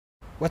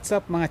What's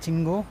up mga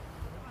chinggo?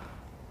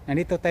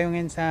 Nandito tayo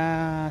ngayon sa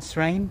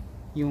shrine,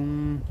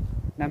 yung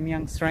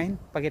Namyang shrine.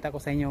 Pakita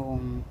ko sa inyo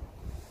kung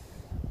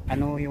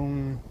ano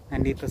yung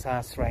nandito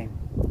sa shrine.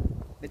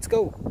 Let's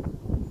go!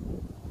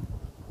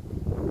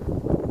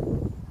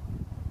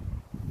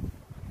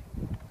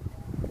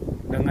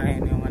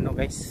 Ngayon yung ano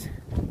guys,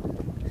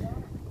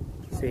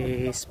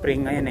 si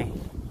spring ngayon eh.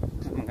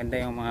 Maganda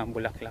yung mga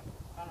bulaklak.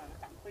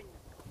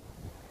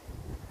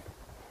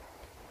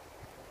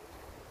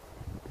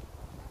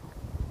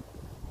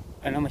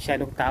 Ano,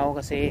 masyadong tao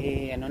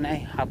kasi ano na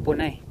eh, hapon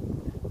na eh,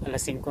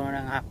 alas 5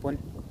 na ng hapon.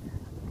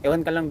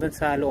 Ewan ka lang dun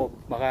sa loob,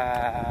 baka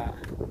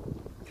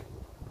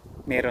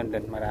meron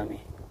dun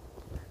marami,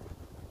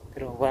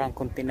 pero parang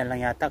kunti na lang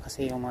yata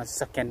kasi yung mga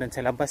sasakyan dun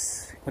sa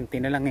labas kunti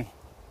na lang eh.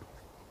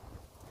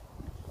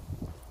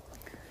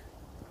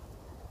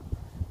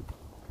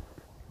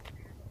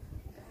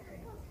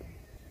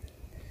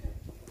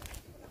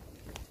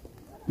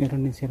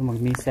 Meron din sila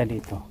magmisa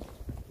dito.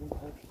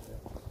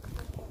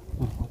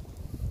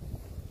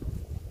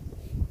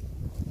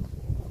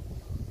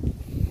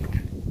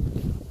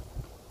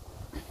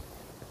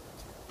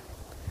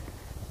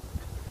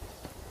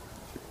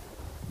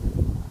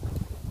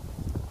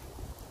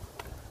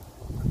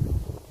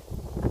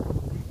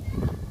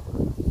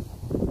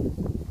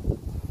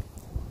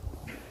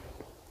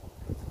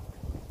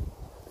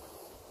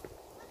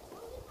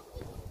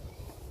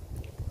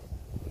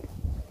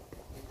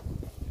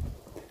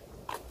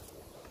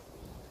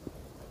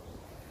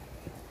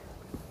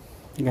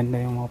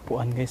 Ganda yung mga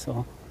upuan guys,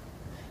 oh.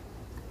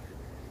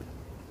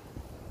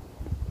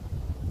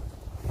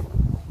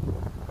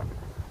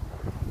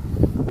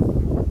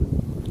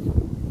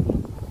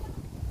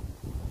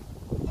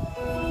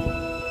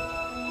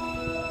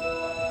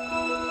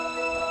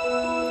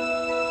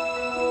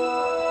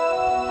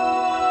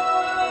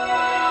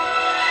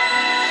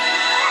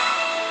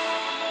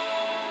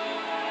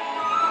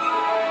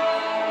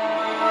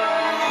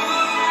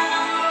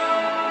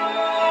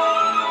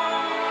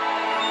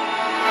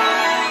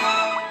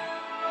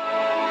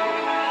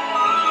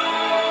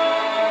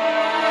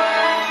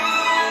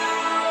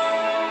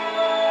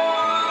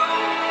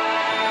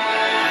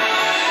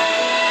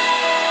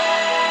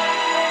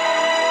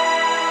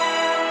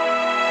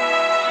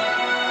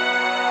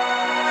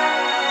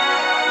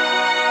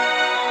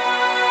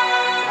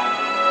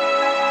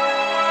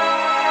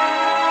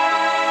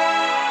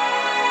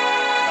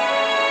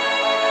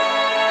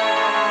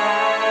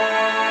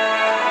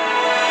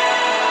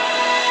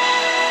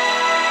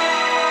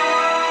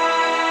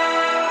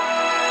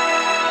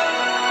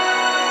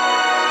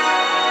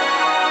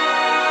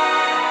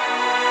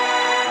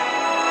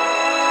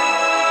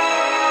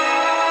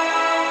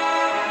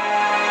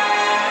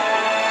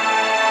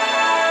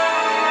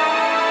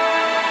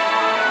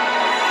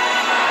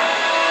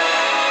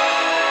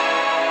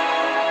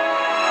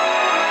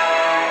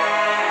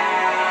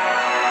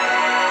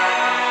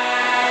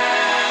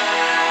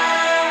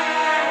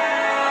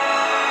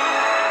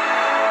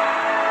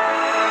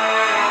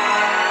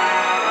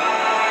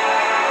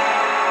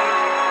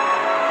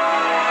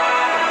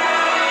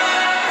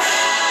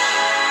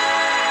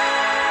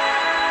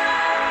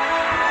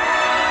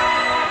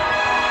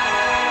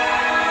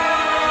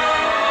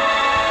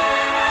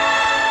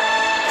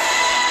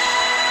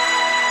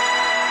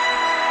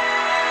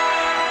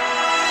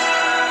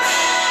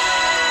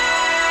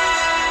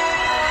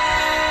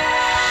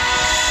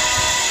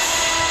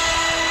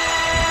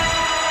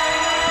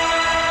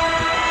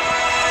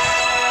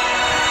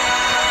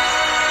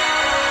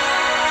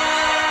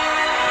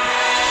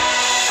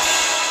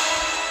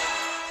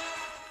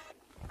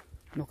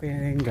 Okay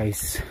na yun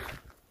guys,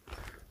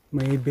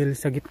 may bell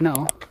sa gitna,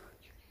 oh.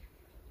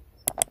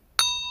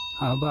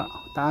 Haba,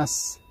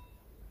 taas.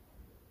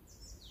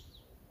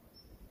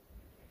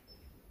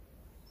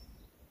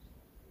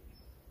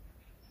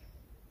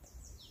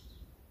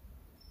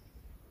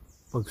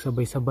 Pag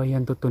sabay-sabay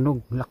yan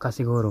tutunog, lakas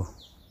siguro.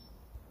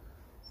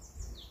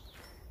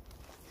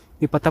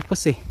 Di pa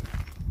tapos eh,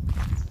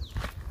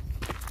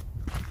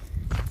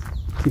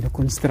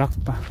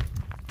 kino-construct pa.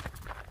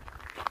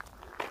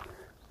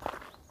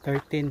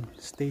 13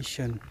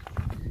 station.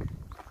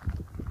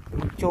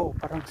 Cho,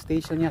 parang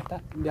station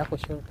yata, hindi ako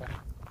sure pa.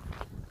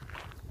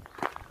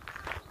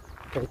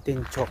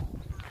 13 Cho.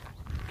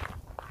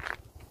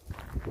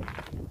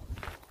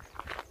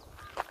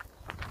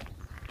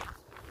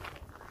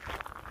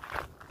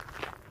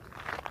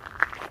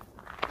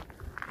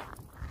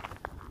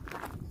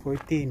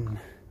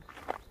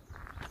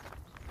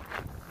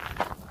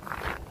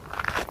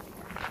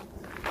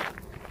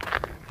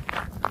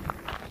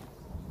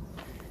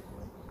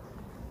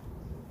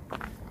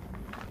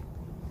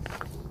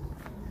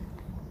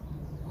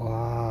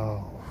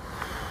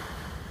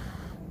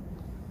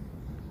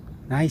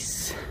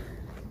 Nice.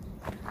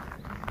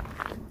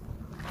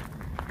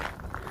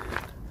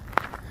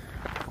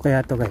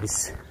 Kaya to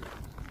guys.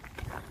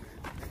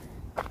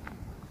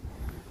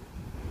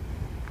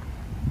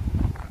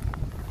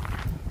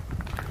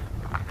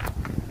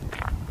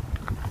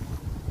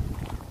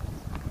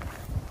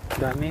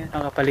 Dami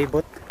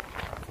nakapalibot.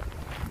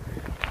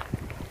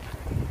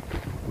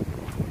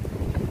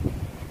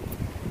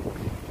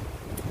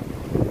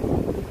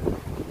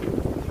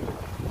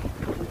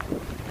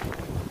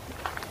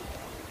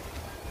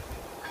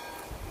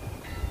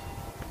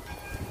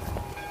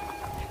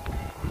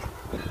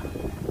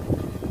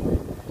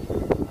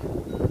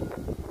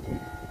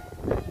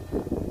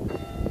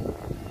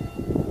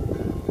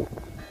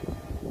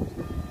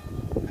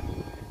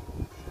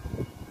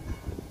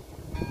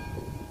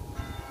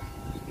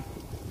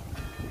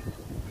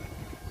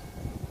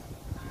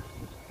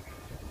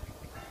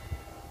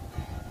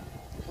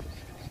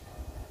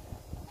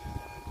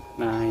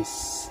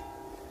 Nice.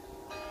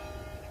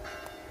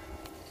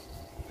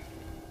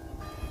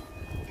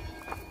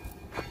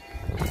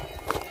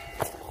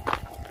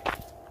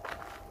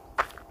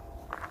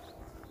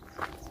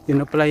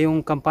 Yun na pala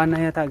yung kampana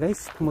yata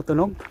guys,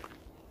 tumutunog.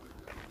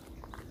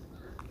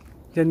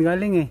 Diyan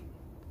galing eh.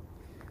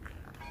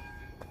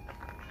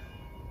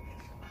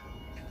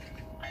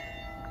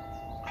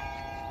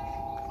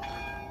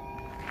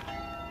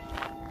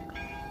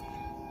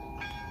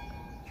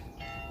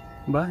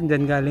 Ba,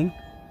 diyan galing.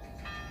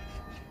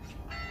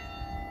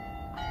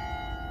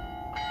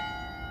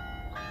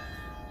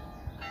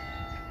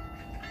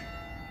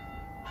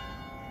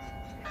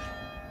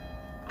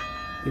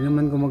 Hindi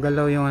naman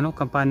gumagalaw yung ano,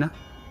 kampana.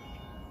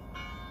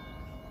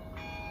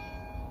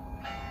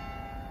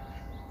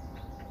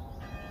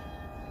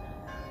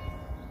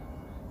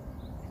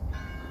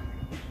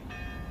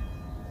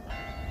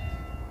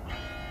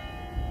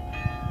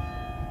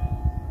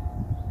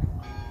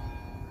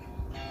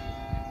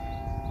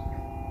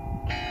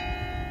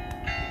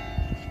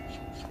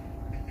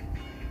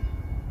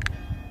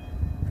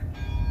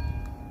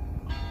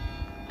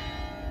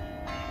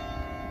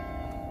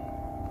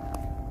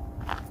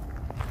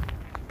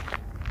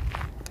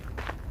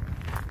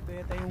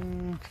 Ito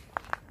yung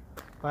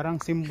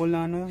parang symbol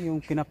na ano, yung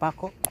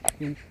pinapako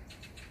yung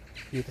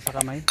dito sa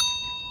kamay.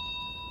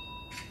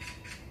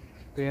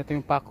 Ito yata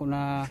yung pako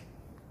na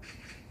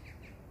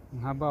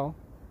yung haba oh.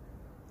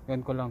 Yan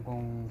ko lang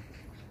kung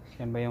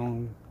yan ba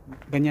yung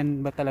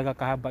ganyan ba talaga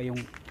kahaba yung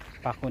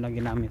pako na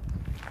ginamit.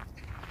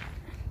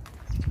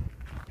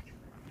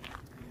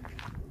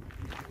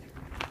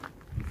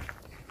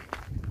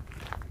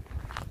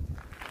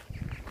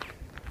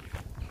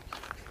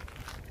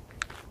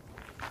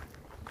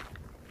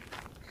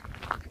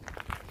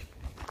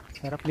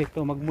 Sarap dito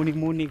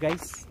magmuni-muni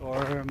guys,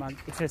 or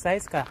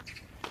mag-exercise ka.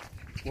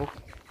 Oh,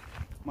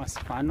 mas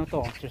paano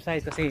to?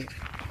 Exercise kasi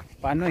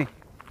paano eh.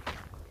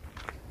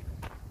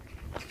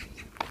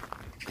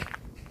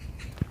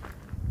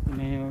 Ano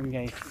yun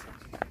guys?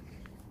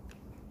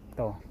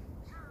 Ito.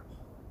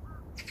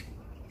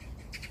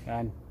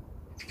 Yan.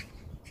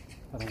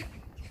 Parang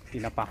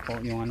pinapako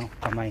yung ano,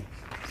 kamay.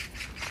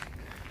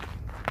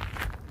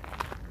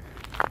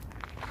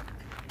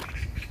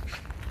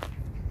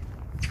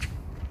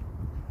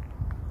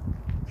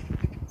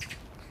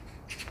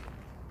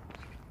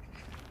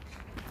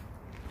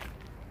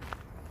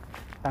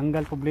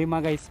 Tanggal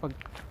problema guys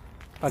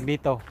pag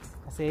dito,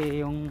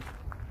 kasi yung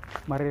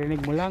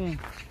maririnig mo lang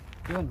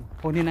yun,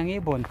 punin ng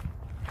ibon,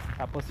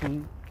 tapos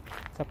yung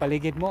sa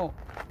paligid mo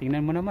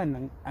tingnan mo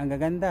naman ang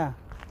gaganda,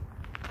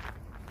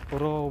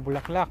 puro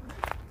bulaklak.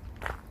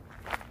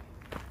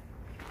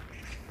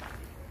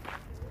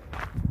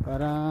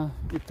 Para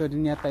ito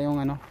din yata yung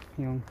ano,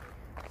 yung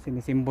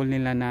sinisimbol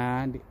nila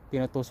na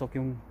pinutusok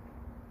yung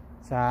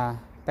sa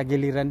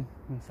tagiliran,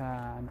 yung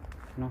sa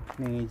ano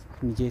ni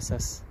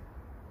Jesus.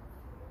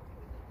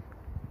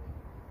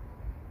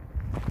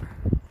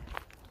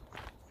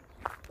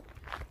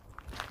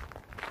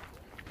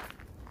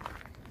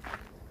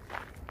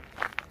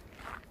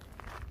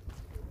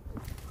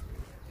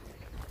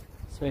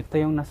 So ito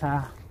yung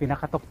nasa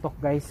pinakatuktok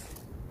guys.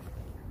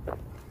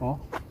 Oh.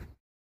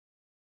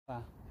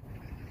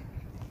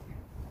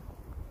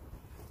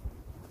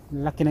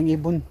 Laki ng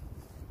ibon.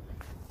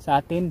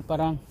 Sa atin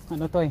parang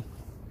ano to eh.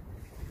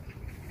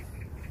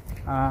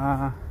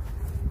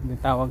 Ano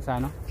tawag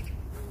sa ano?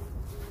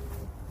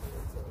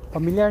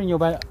 Familiar nyo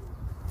ba?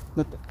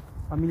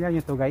 Familiar nyo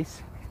to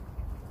guys?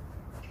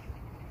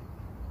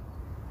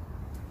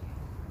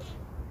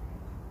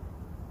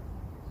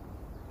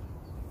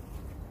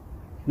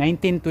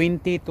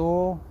 (1920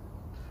 to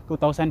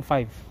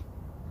 2005).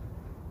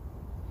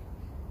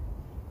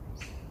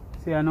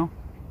 Si ano?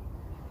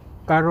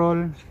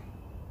 Carol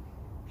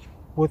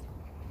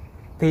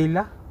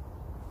Woodtaila,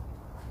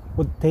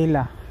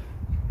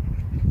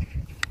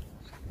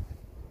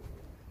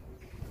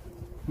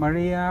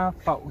 Maria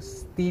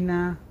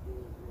Faustina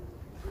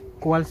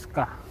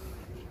Kowalska.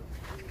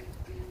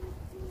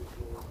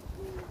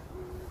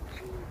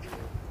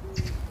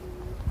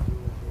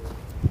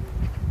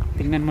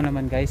 Tingnan mo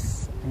naman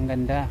guys, ang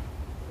ganda.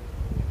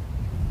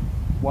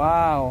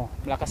 Wow,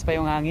 lakas pa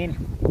yung hangin.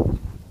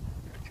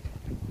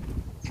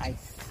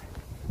 Nice.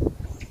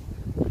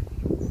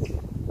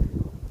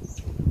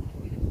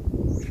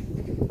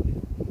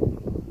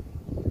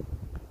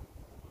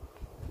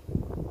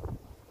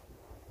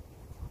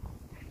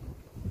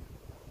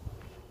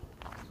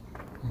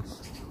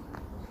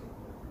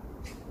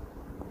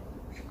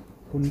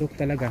 Bundok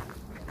talaga.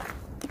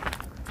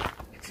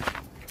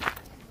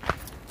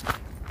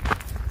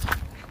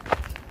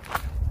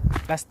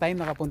 Last time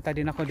nakapunta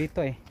din ako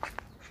dito eh.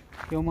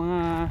 Yung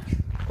mga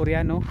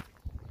Koreano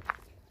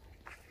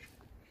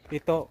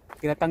dito,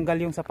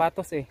 tinatanggal yung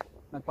sapatos eh.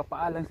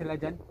 Nagpapaalam sila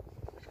dyan.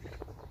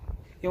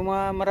 Yung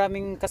mga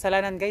maraming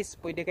kasalanan guys,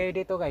 pwede kayo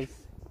dito guys.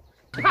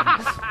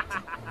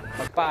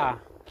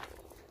 Magpaa.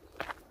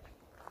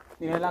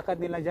 Nilalakad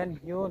nila dyan.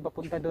 Yun,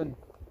 papunta dun.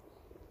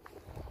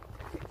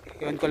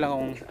 Yun ko lang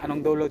kung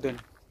anong dulo dun.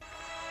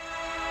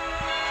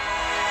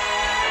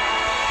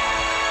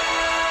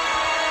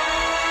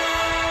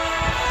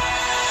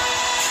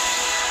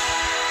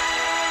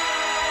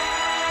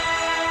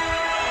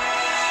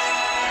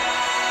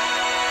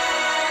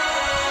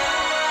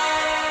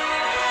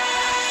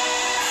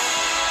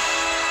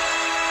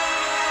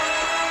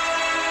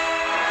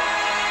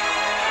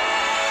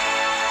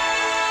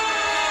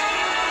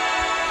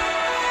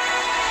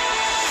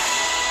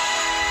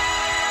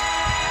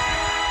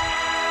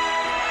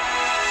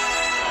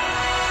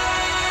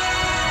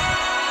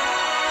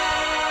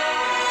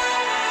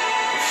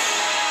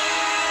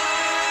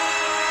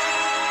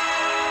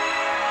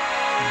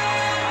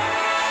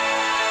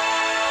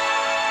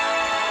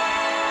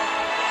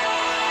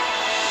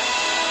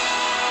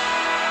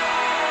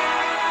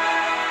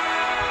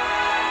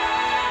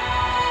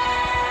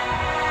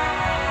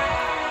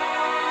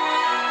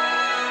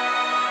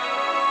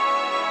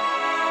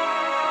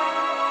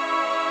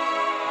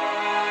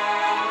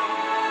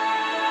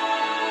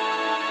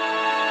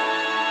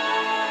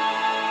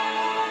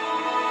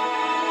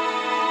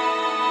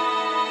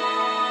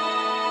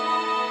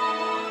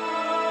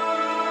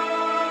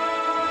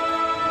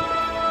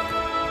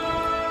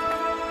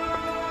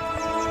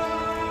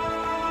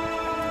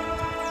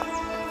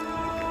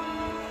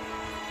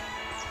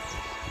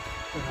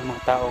 Yung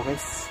mga tao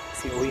guys,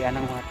 kasi uwian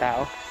ng mga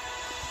tao.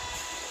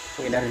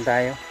 Uwi na rin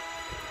tayo.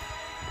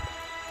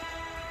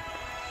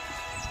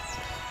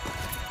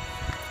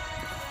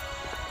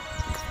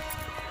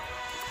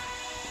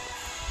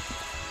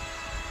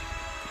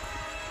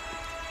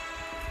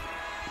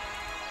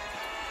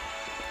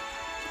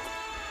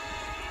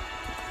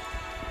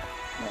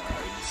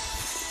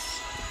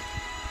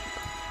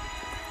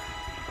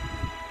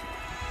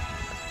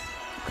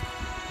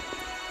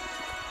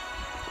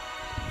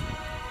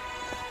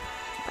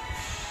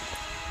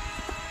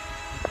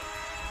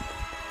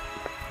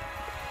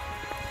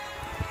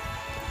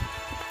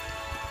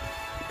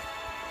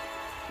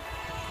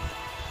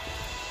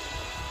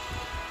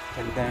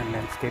 Ganda ng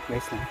landscape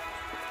guys na.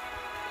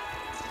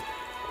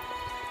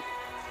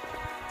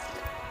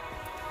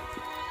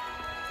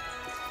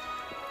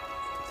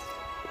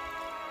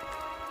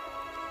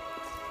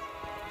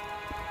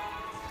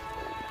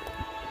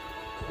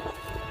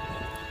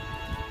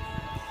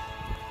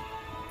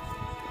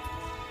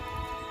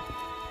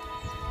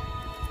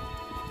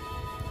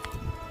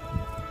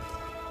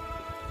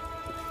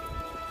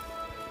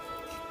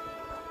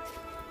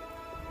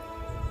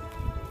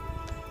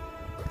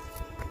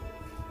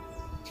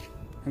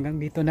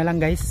 Hanggang dito na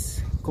lang guys.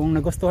 Kung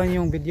nagustuhan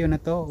niyo yung video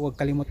na to, huwag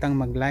kalimutang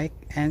mag-like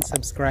and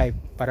subscribe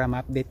para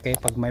ma-update kayo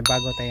pag may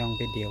bago tayong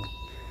video.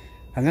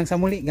 Hanggang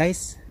sa muli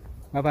guys.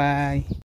 Bye bye.